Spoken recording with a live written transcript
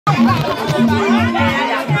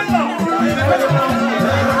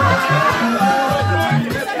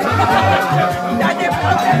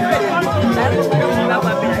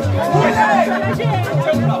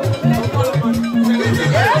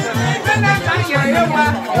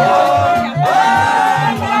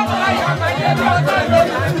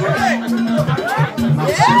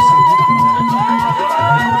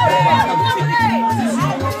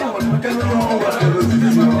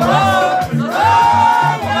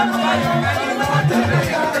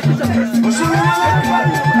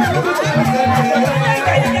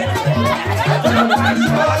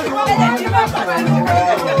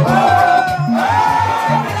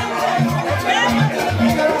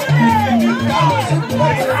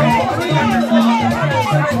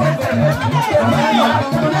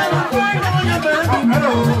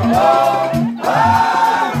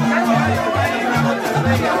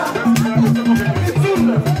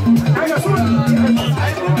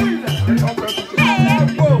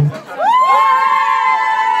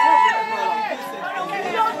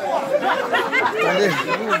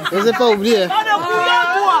Je ne ai pas oublié. Ma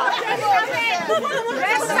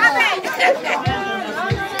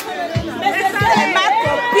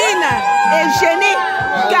copine Eugénie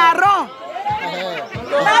Caron.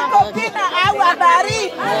 Ma copine Awabari.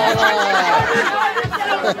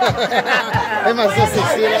 Et ma soeur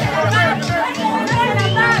Cécile.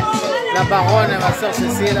 La baronne et ma soeur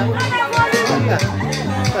Cécile.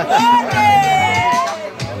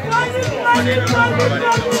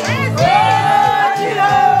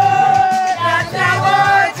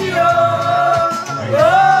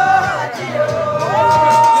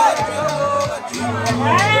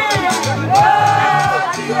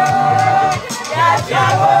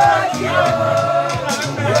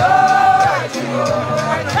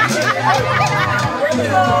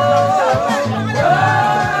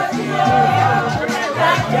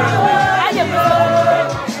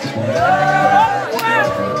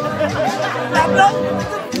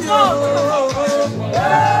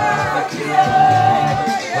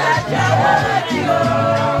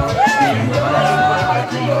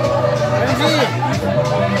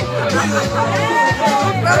 On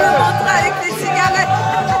va me montrer avec les cigarettes.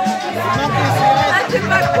 Ah, c'est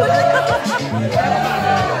pas cool.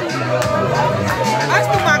 Ah,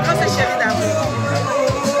 c'est pour ma grosse chérie d'amour.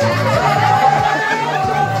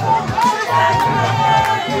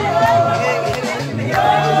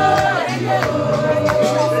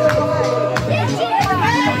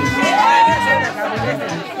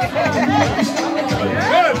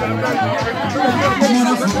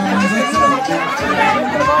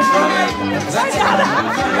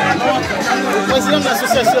 Le président de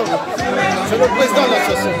l'association. C'est le président de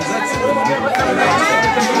l'association.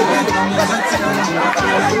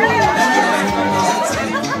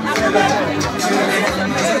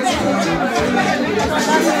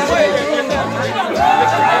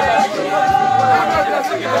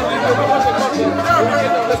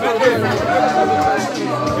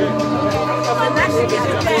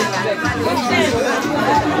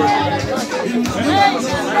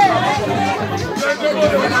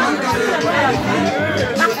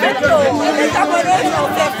 Les Gabonais ont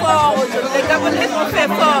fait fort aujourd'hui. Les Gabonais ont fait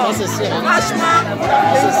fort. Franchement,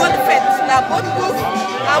 une bonne fête. La bonne bouffe,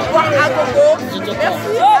 à boire à gogo.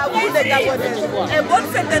 Merci à vous les Gabonais. Et bonne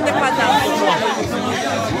fête d'indépendance.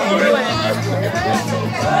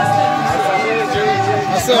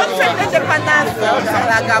 Bonne fête d'indépendance dans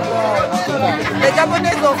la Gabon. Les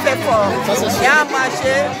Gabonais ont fait fort. Il y a à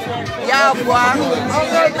manger, il y a à boire.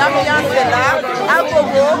 L'ambiance est là. À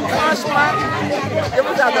gogo, franchement, je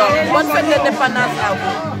vous adore. Bonne fête d'indépendance à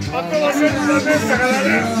vous.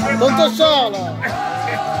 Tonton Charles,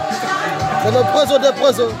 c'est le président des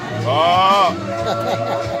présidents. Ah,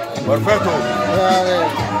 perfetto.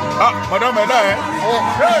 Ah, madame est là, hein?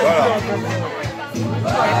 Voilà.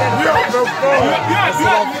 C'est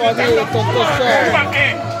la famille de Tonton Charles.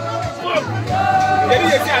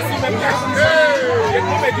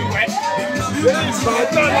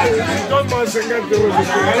 Donne-moi 50 €.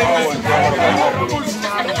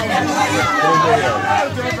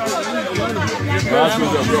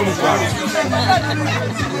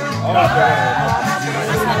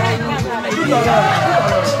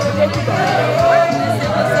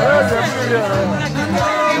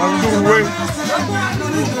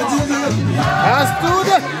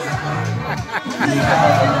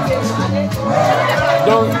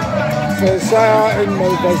 Donc, c'est ça une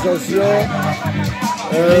manifestation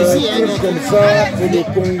comme ça pour le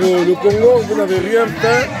Congo. Le Congo, vous n'avez rien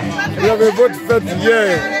fait. Vous avez votre fête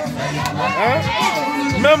hier. Hein?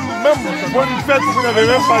 Même bonne fête, vous n'avez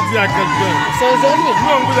même pas dit à quelqu'un. C'est aujourd'hui.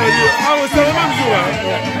 Nous, on vous a dit. Ah, c'est le même jour.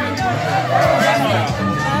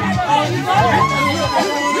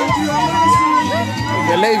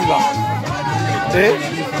 C'est live là. Et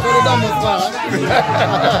c'est dedans mon frère.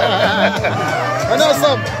 On est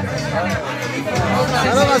ensemble.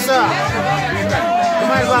 Alors ma soeur.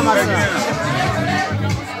 Comment elle va, ma soeur?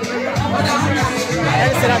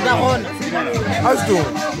 Elle, c'est la daronne. Asto.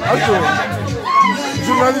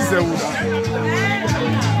 Journaliste, c'est où là?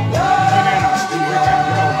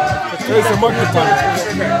 C'est moi qui parle.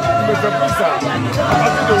 Tu me fais plus ça. À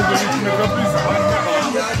partir d'aujourd'hui, tu me fais plus ça.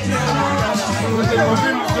 Je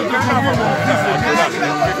te confirme mon fils est là.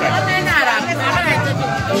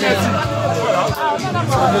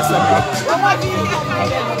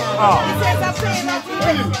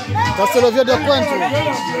 Ça, c'est le vieux de Pointe.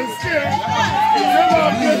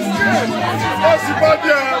 C'est pas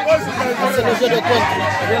bien. C'est le vieux de Pointe.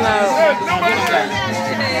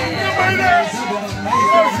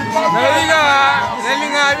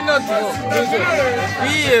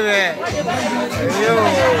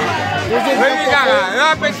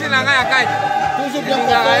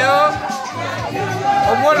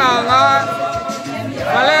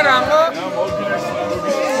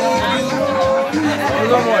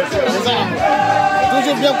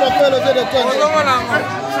 Toujours bien porté le vieux de Pointe.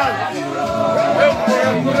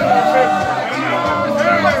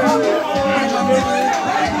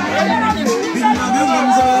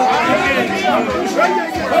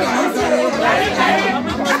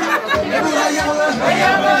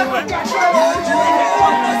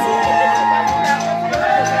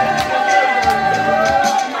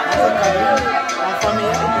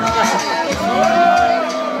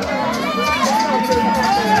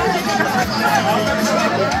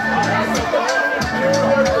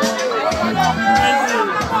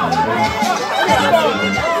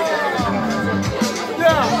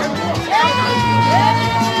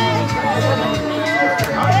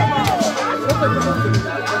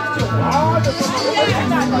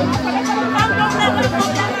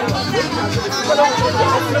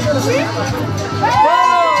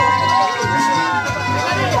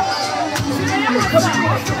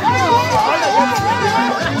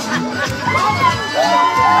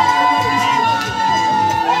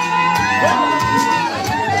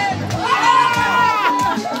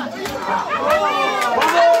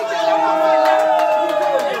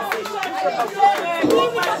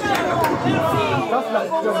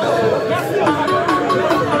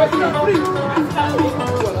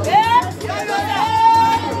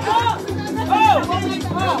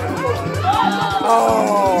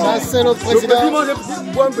 Ça, c'est le président.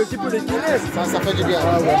 Bois un petit peu de Guinness. Ça fait du bien.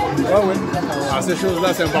 Ah, ces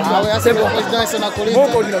choses-là, c'est important. Ah oui, c'est le président et son acolyte. Bon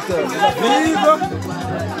coordinateur. Vive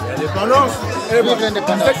l'indépendance. Vive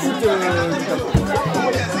l'indépendance.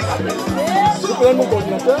 Mon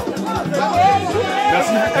coordinateur.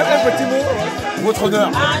 Merci. Un petit mot. Votre honneur.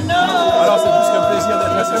 Alors, c'est plus qu'un plaisir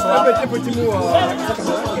d'être là ce soir. Un petit mot.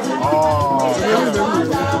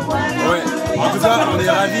 Oui. En tout cas, on est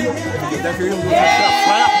ravis d'accueillir nos chers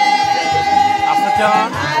frères africains,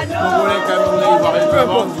 congolais, camerounais, ivoiriens,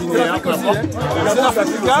 Gabon, guinéens, peu importe. C'est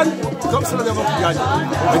l'Afrique qui gagne, comme c'est le Gabon qui gagne.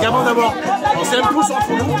 Le Gabon d'abord, on s'aime tous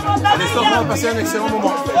entre nous, on espère qu'on va passer un excellent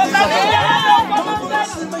moment.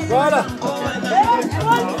 Voilà.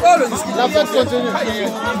 Oh, le disque. La fête continue.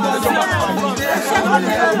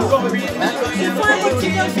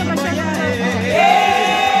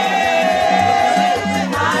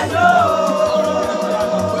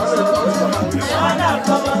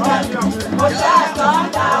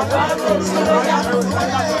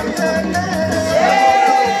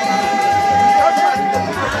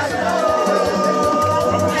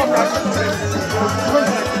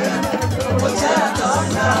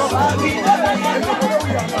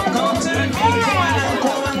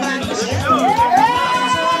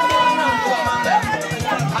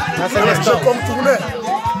 C'est Nestor. Comme tourner.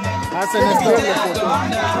 Ah, c'est Nestor.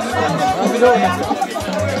 Yeah.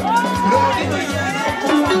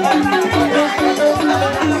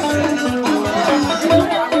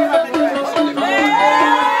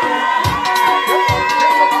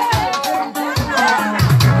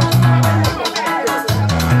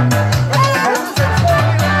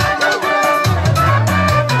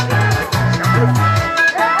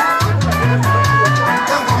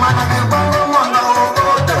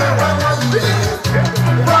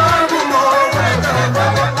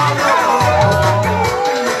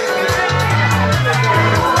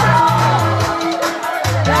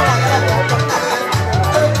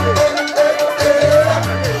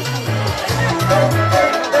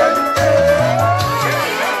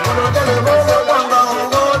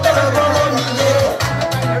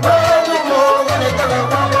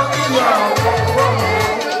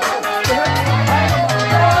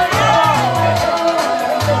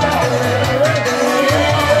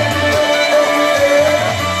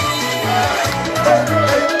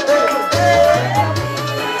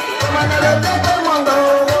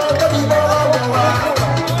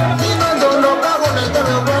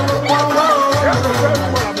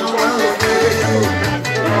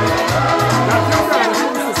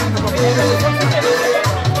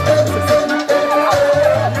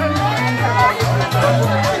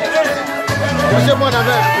 Roger mon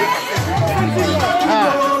ami.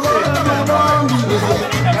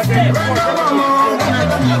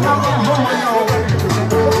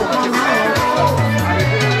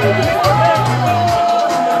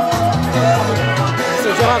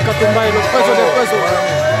 C'est Gérard Katumba et le président des présidents.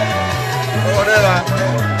 On est là.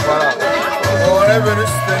 Voilà. On est venu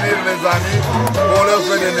soutenir les amis pour leur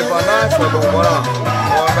fête d'indépendance. Donc voilà.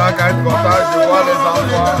 On a qu'à être content. Je vois les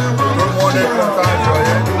enfants. Tout le monde est content,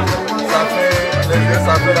 joyeux. Ça fait plaisir,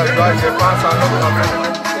 ça fait la joie. Je pense à notre Afrique,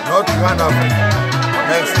 notre grande Afrique.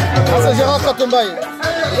 Merci. C'est Gérard Katumba. Il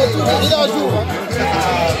est à jour.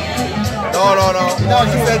 Non.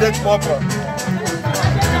 J'essaie d'être propre.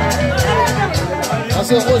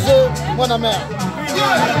 C'est Roger, mon ami.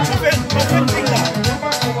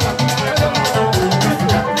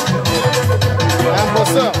 Un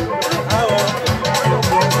bosseur.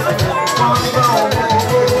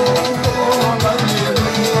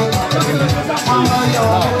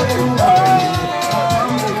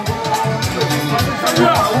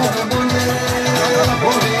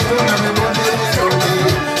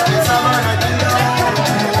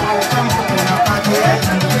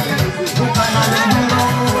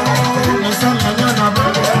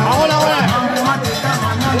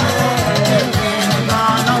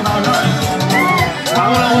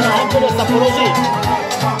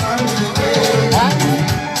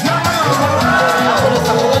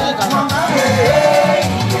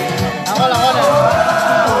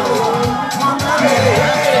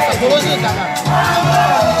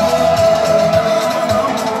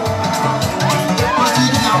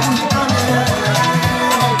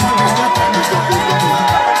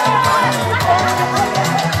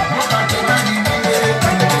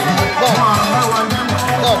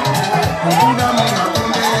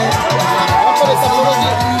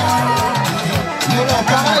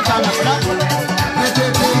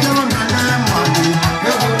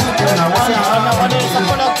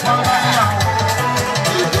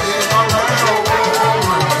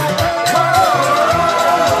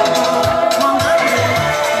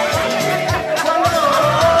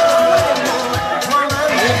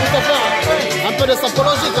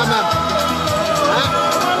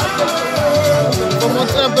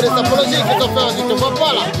 Un peu de sapologie, je te vois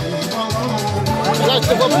pas là. Là, je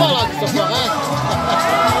te vois pas là, Christopher. Hein?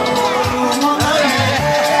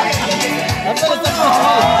 Un peu de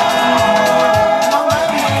sapologie.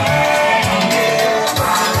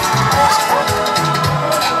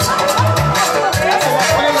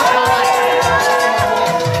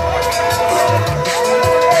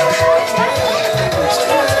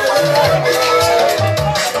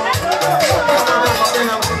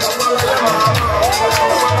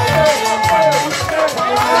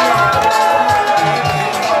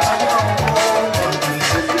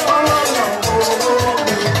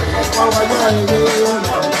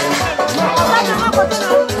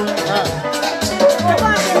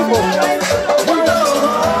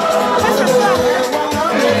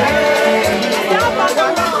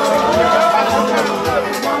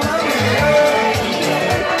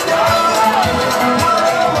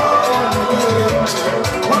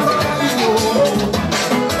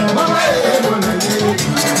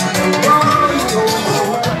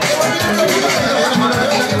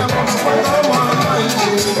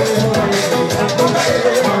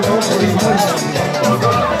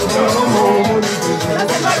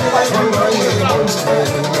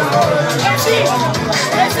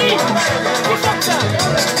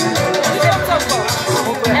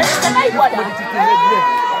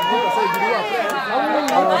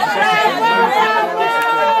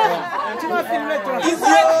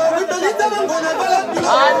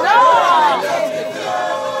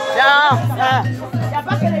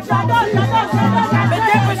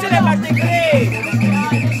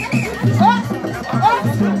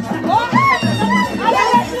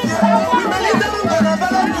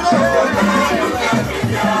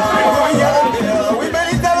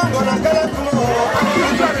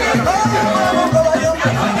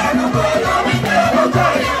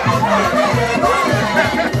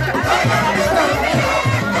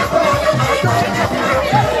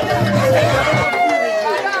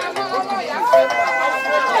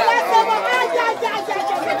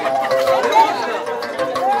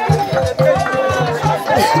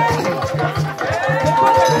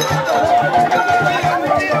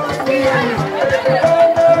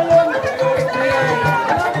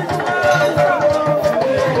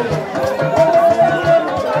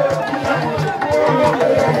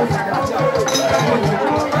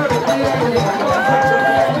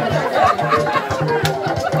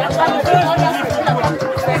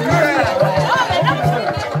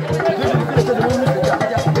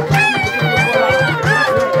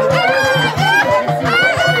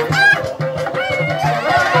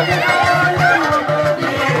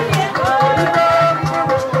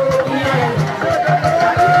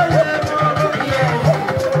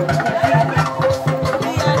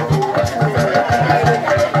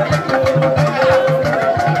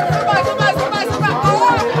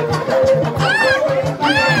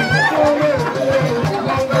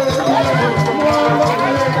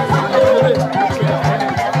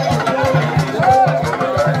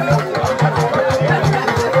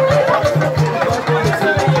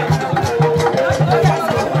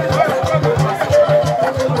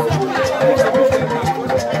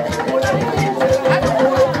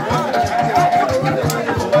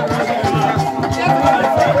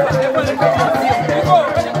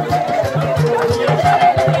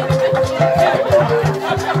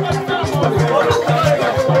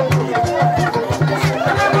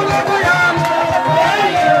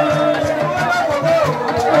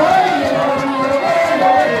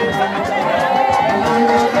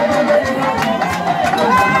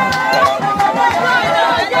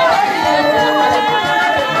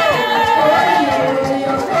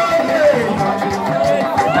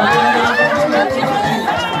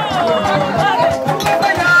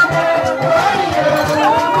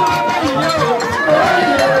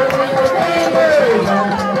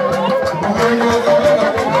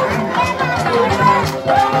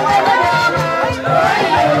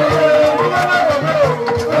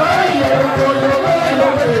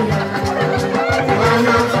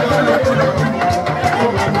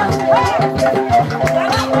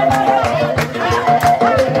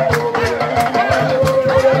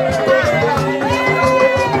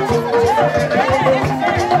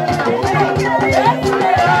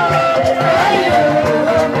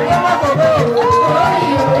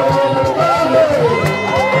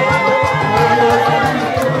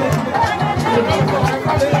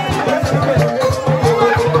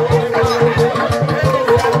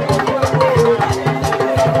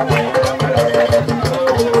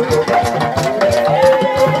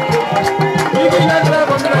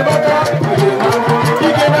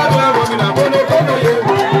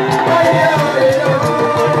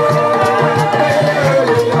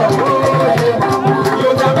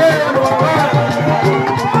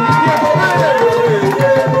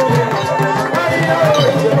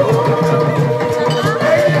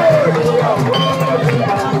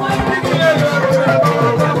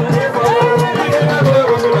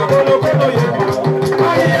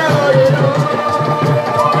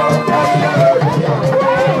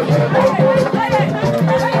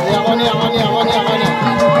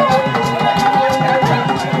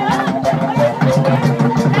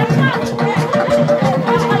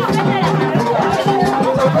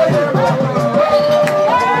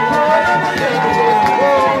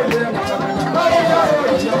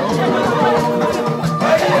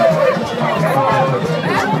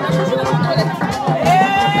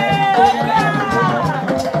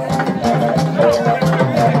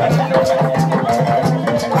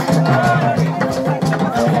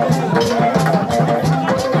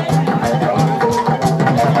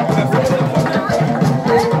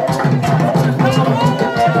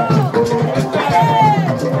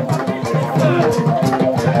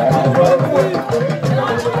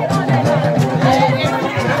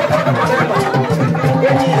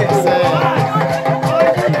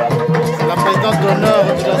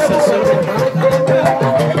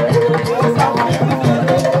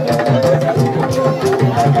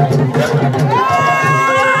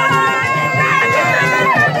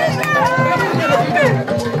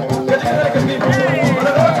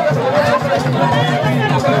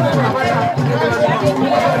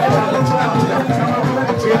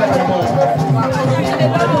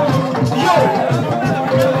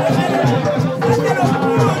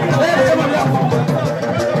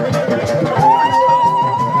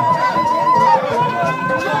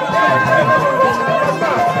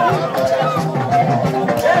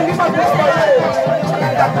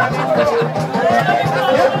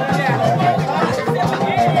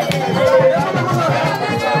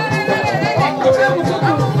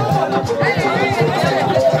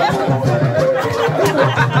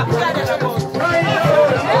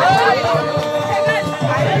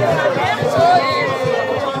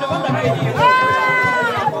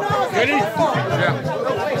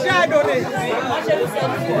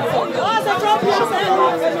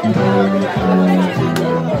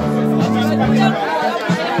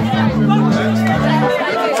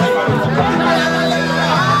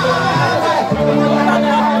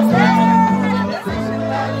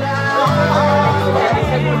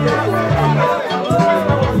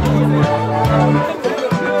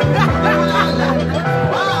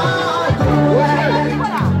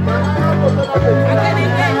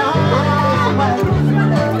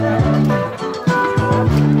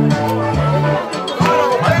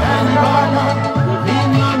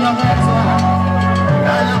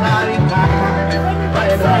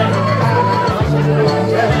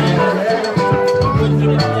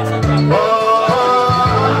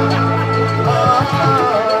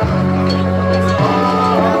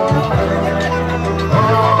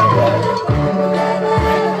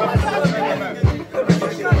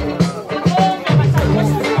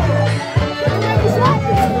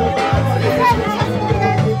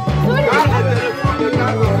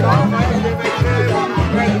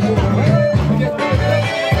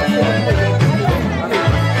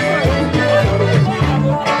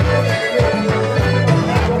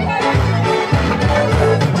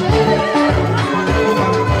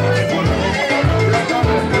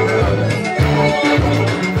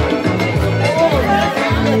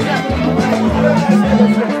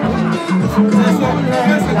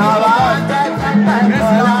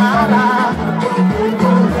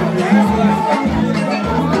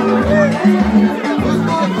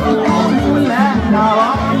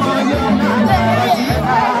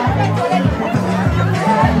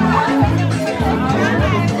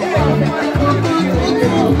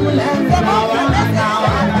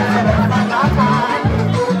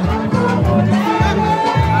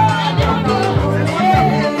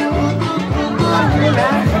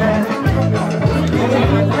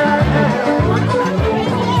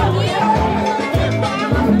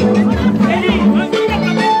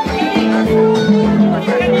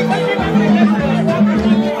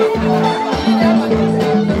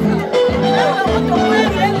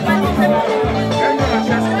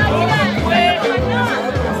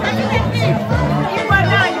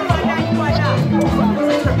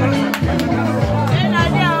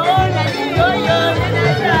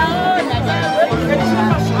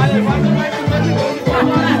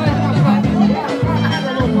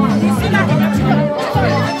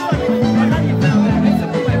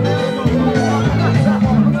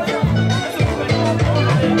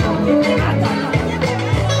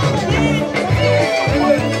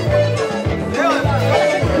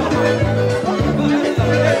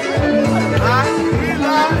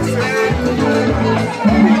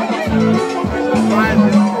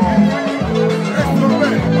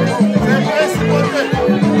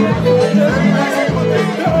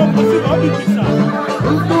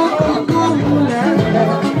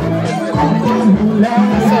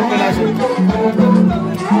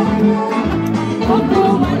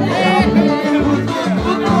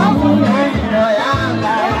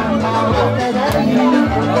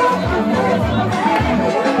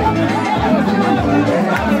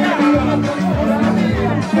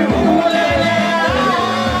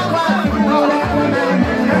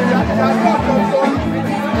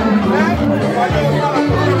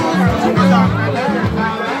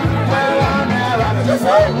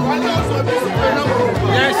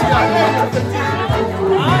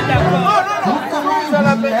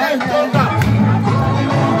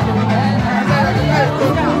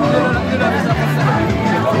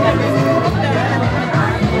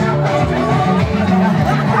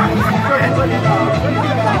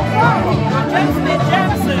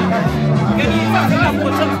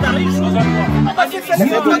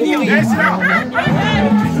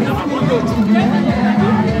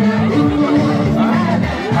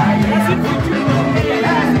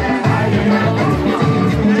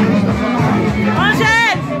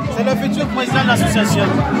 C'est le futur président de l'association.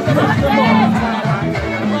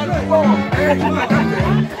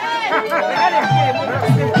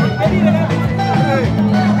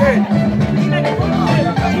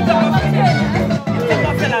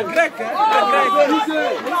 C'est la grecque, la grecque.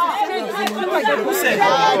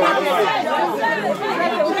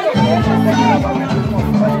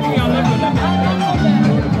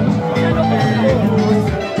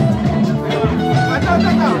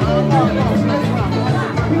 Attends.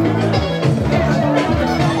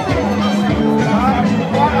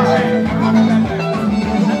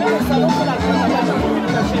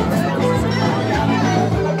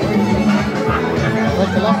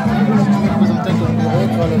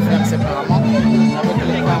 faire séparément.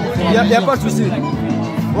 Il n'y a pas de souci. Ouais,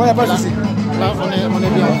 il n'y a pas de souci. Là, on est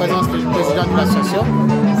bien en présence du président de l'association.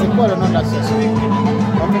 C'est quoi le nom de l'association?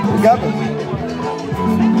 GAB.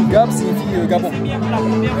 GAB signifie Gabon.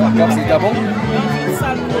 GAB c'est Gabon.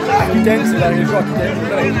 Aquitaine c'est la région Aquitaine.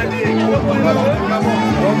 Voilà.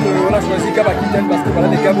 Donc on a choisi GAB Aquitaine parce que voilà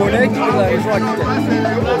les Gabonais qui viennent de la région Aquitaine.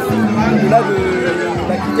 Au-delà de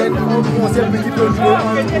l'Aquitaine, on prend aussi un petit peu au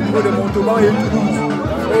niveau de Montauban et Toulouse.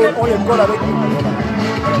 Et on les colle avec nous.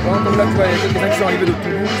 Donc comme là tu vois, il y a quelques-uns qui sont arrivés de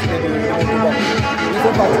Toulouse et de Montauban. Ils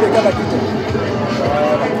font partie des GAB Aquitaine.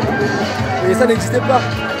 Et ça n'existait pas.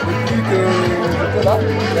 Depuis que j'étais là,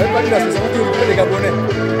 il n'y avait pas une association qui occupait les Gabonais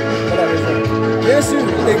dans la région. Bien sûr,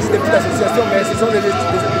 il existe des petites associations, mais ce sont des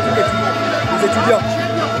étudiants.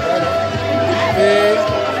 Et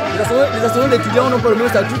les associations d'étudiants n'ont pas le même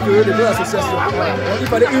statut que les autres associations. Donc il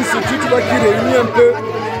fallait une structure qui réunit un peu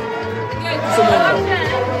tout ce monde-là.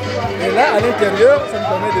 Et là, à l'intérieur, ça nous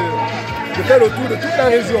permet de faire le tour de toute la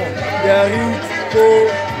région. Biarritz, Pau,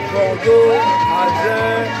 Bordeaux,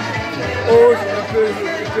 Agen, Auge,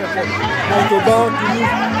 Montauban, Toulouse,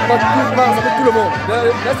 ça fait tout le monde. Là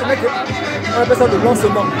c'est vrai qu'on appelle ça le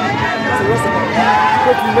lancement. C'est le lancement. Tu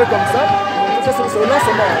peux filmer comme ça, c'est le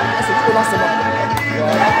lancement. C'est tout le lancement.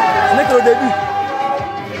 Voilà. Ce n'est que le début.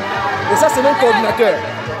 Et ça c'est mon coordinateur.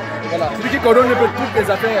 Voilà. Celui qui coordonne un peu toutes les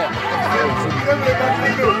affaires.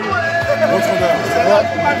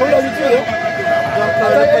 Comme d'habitude.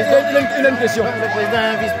 Il a une question. Le président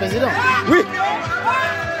est un vice-président. Oui.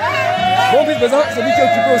 Mon vice-président, c'est lui qui est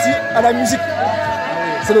occupé aussi à la musique.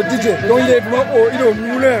 C'est le DJ. Donc il est vraiment au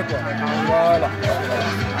moulin, quoi. Voilà.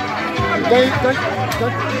 Quand il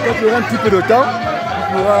aura un petit peu de temps, il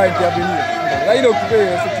pourra intervenir. Là, il est occupé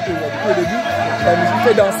depuis le début. La musique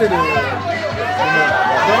fait danser le monde.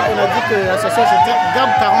 Donc on a dit que l'association c'était GAB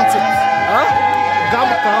 47. Hein? GAB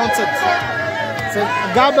 47. C'est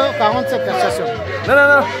GAB 47 l'association.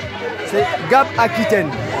 Non. C'est GAB Aquitaine.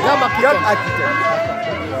 GAB Aquitaine. GAB Aquitaine.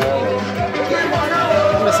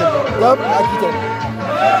 GAB Aquitaine.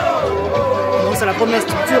 Donc c'est la première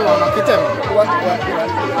structure en Aquitaine. Ouais.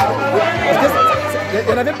 Parce qu'il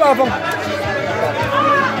n'y en avait pas avant.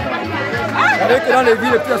 Il y avait que dans les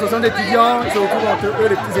villes, les petites associations d'étudiants, se retrouvent entre eux,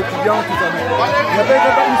 les petits étudiants, tout ça. Il n'y avait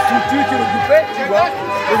pas une structure qui occupait, tu vois,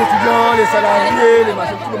 les étudiants, les salariés, les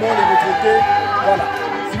machins, tout le monde, les retraités. Voilà.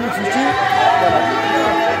 C'est une structure, voilà.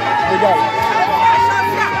 Légal.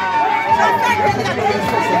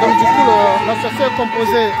 Donc du coup, l'association est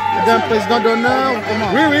composée d'un président d'honneur ou comment?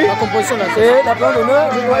 Oui. La composition de l'association. Et la présidente d'honneur,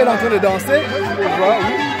 je vois elle est en train de danser. Je vois,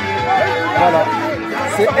 oui. Voilà.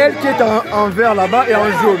 C'est elle qui est en vert là-bas et en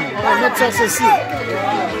jaune. Notre soeur Cécile.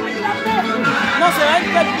 Non, c'est elle.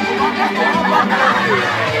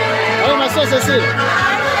 Oui, ma soeur Cécile.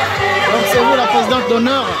 Donc c'est vous la présidente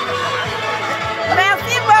d'honneur.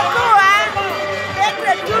 Merci beaucoup d'être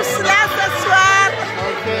tous là ce soir.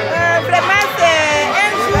 Vraiment, c'est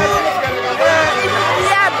un jour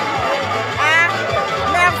inoubliable.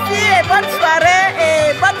 Merci et bonne soirée et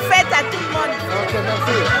bonne fête à tout le monde. Ok,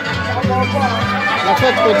 merci. La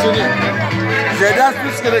fête continue. Je danse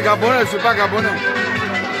plus que les Gabonais, je ne suis pas Gabonais.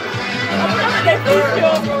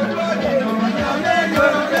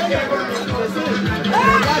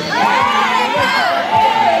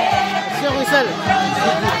 Monsieur Roussel.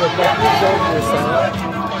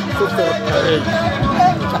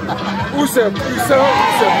 Où c'est puissant,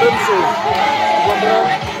 c'est la même chose. Vraiment,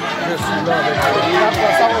 je suis là avec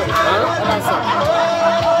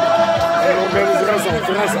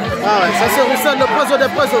Ah ouais, ça c'est Roussel, le président des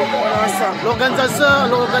présos.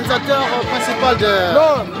 L'organisateur principal de...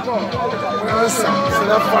 Non, c'est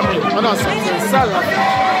la famille. Oh non, c'est ça là.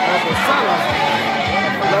 C'est ça là.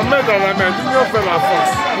 La main dans la main, l'union fait la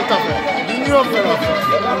force. Tout à fait. L'union fait la force.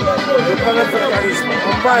 Le parlementarisme, on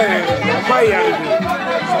va y arriver.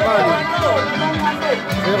 Ça va aller.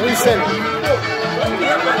 C'est Roussel.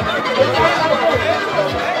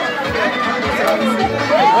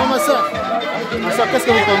 Oh ma soeur, qu'est-ce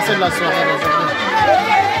que vous pensez de la soirée d'aujourd'hui?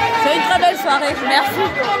 C'est une très belle soirée, merci.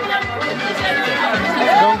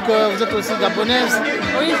 Donc vous êtes aussi gabonaise?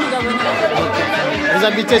 Oui, je suis gabonaise. Okay. Vous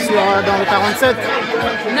habitez dans le 47?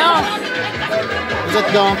 Non. Vous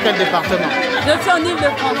êtes dans quel département? Je suis en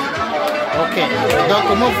Île-de-France. Ok. Donc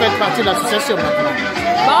comment vous faites partie de l'association maintenant?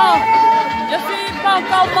 Bon, je ne suis pas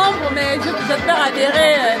encore membre, mais j'espère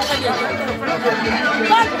adhérer très bientôt.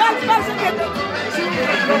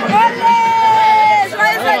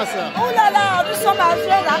 Oh là là, nous sommes à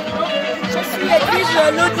Vieux là. Je suis église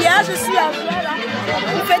Laudia, je suis à Vieux là.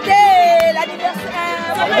 Vous fêtez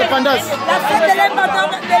l'anniversaire, Indépendance. La fête de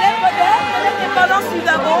l'indépendance du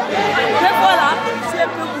Gabon. Et voilà, c'est un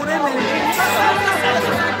peu bourré, mais...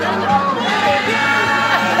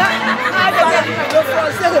 Le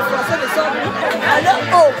français ne sort plus. Alors,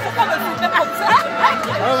 oh, pourquoi me filmer comme ça?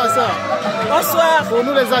 Ah, ma soeur. Bonsoir. Pour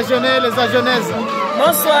nous, les Agenais, les Agenaises.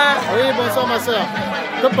 Bonsoir. Oui, bonsoir, ma soeur.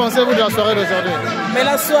 Que pensez-vous de la soirée d'aujourd'hui? Mais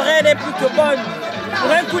la soirée n'est plus que bonne.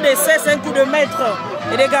 Pour un coup d'essai, c'est un coup de maître.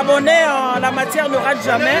 Et les Gabonais, en la matière, ne ratent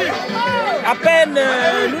jamais. À peine,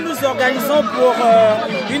 nous nous organisons pour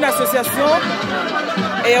une association.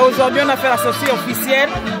 Et aujourd'hui, on a fait la sortie officielle.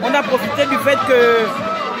 On a profité du fait que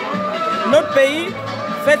notre pays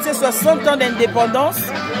fête ses 60 ans d'indépendance.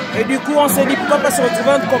 Et du coup, on s'est dit pourquoi pas se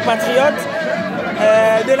retrouver entre compatriotes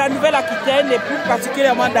de la nouvelle Aquitaine et plus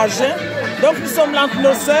particulièrement d'Agen. Donc nous sommes là entre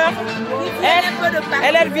nos sœurs.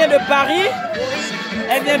 Elle vient de Paris.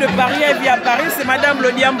 Elle vient de Paris, elle vit à Paris, c'est Madame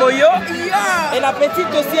Lodiamboyo. Et la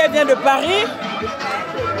petite aussi, elle vient de Paris.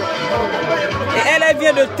 Et elle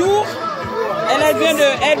vient de Tours. Elle vient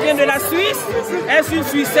de la Suisse. Elle est une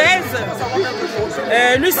Suissaise.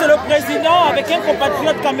 Lui, c'est le président avec un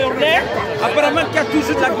compatriote camerounais. Apparemment, qui a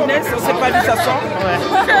toujours de la Guinée. On ne sait pas d'où ça sort.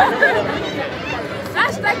 Je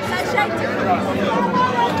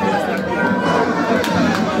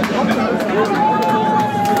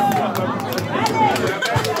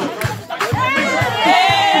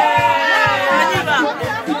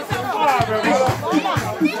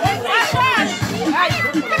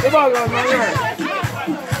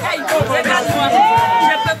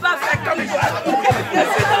peux pas faire comme toi.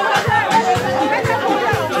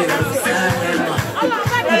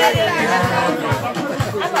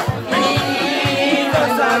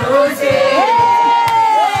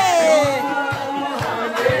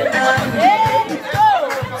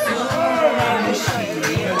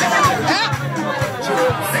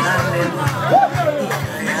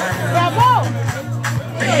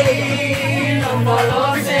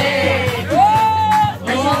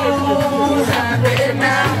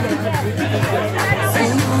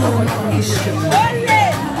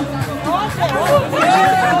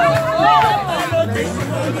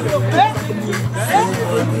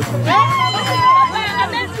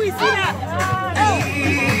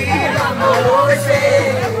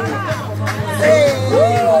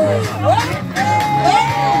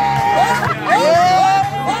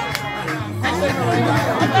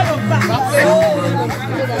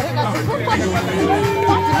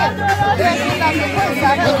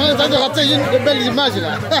 On est en train de rater une belle image là.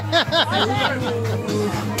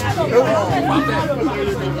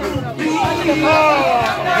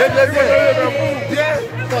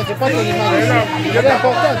 C'est pas ton image. C'est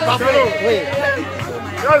important. Oui.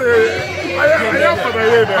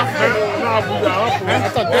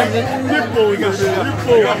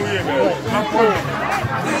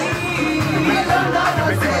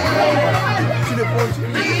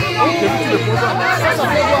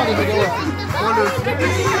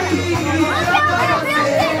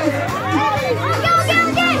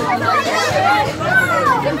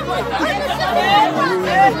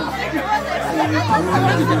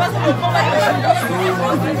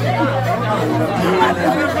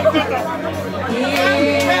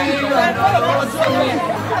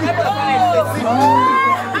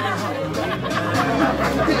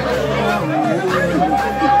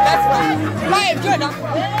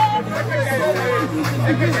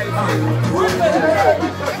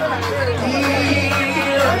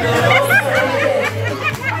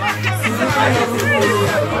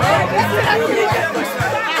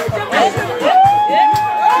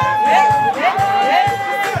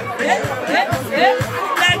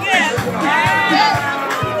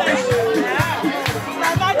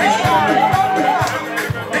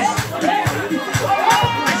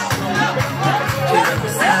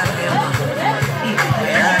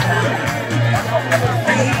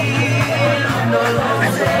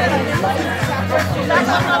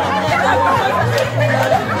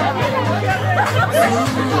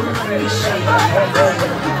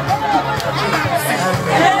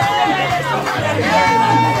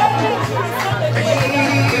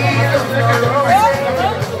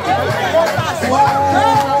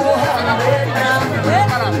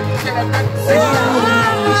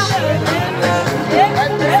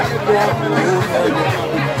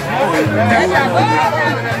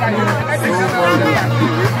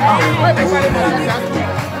 Gracias.